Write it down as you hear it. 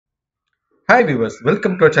Hi viewers,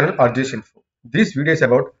 welcome to our channel RJ's Info. This video is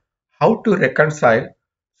about how to reconcile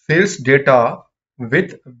sales data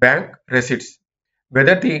with bank receipts,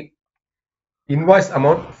 whether the invoice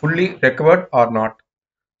amount fully recovered or not.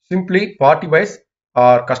 Simply party wise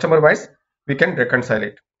or customer wise, we can reconcile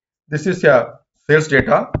it. This is a sales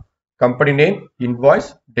data, company name,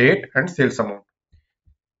 invoice, date and sales amount.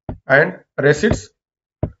 And receipts,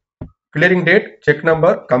 clearing date, check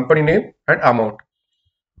number, company name and amount.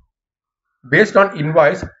 Based on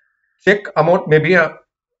invoice, check amount may be a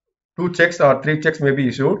two checks or three checks may be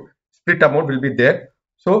issued, split amount will be there.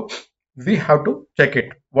 So we have to check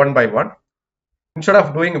it one by one. Instead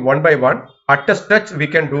of doing one by one, at a stretch we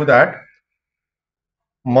can do that.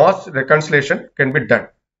 Mass reconciliation can be done.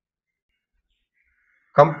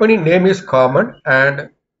 Company name is common and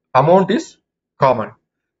amount is common.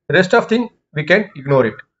 Rest of thing we can ignore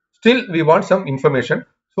it. Still we want some information,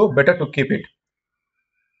 so better to keep it.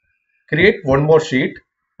 Create one more sheet.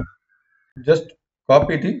 Just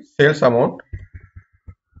copy the sales amount.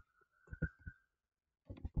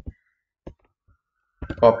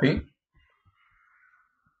 Copy.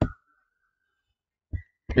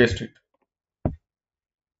 Paste it.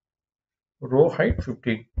 Row height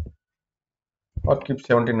 15 or keep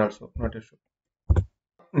 17 also, not issue.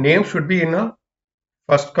 Name should be in a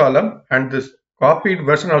first column and this copied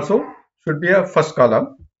version also should be a first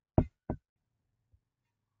column.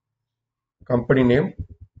 Company name,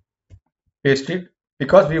 paste it.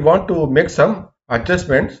 Because we want to make some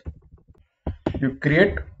adjustments, you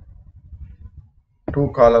create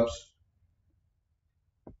two columns.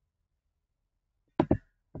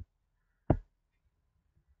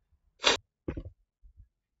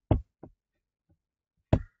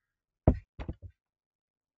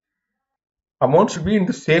 Amount should be in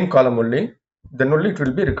the same column only, then only it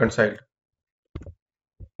will be reconciled.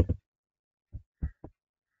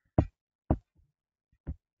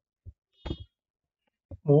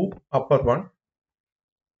 Move upper one.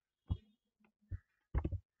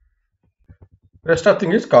 Rest of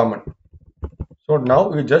thing is common. So now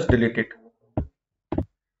we just delete it.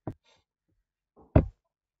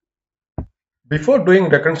 Before doing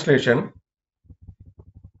reconciliation,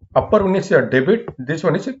 upper one is a debit, this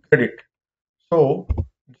one is a credit. So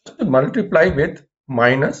just multiply with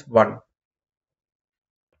 -1.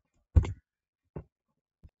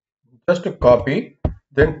 Just copy,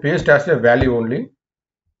 then paste as a value only.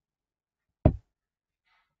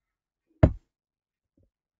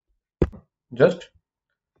 Just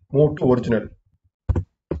move to original.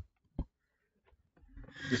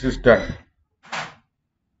 This is done.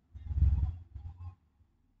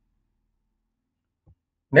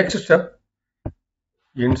 Next step,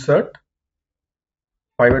 insert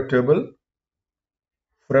pivot table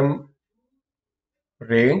from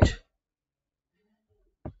range,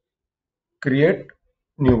 create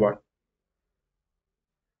new one.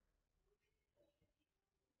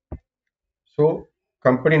 So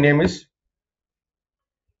company name is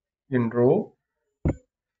in row,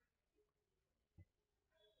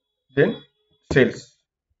 then sales.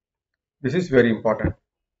 This is very important.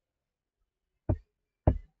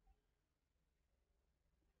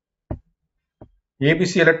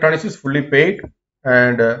 ABC Electronics is fully paid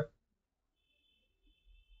and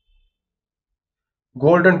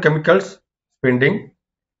Golden Chemicals pending.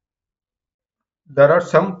 There are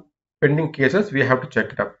some pending cases, we have to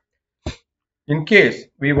check it up. In case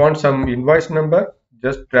we want some invoice number,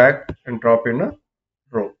 just drag and drop in a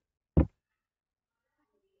row.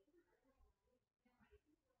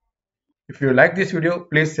 If you like this video,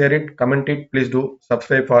 please share it, comment it, please do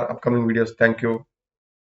subscribe for upcoming videos. Thank you.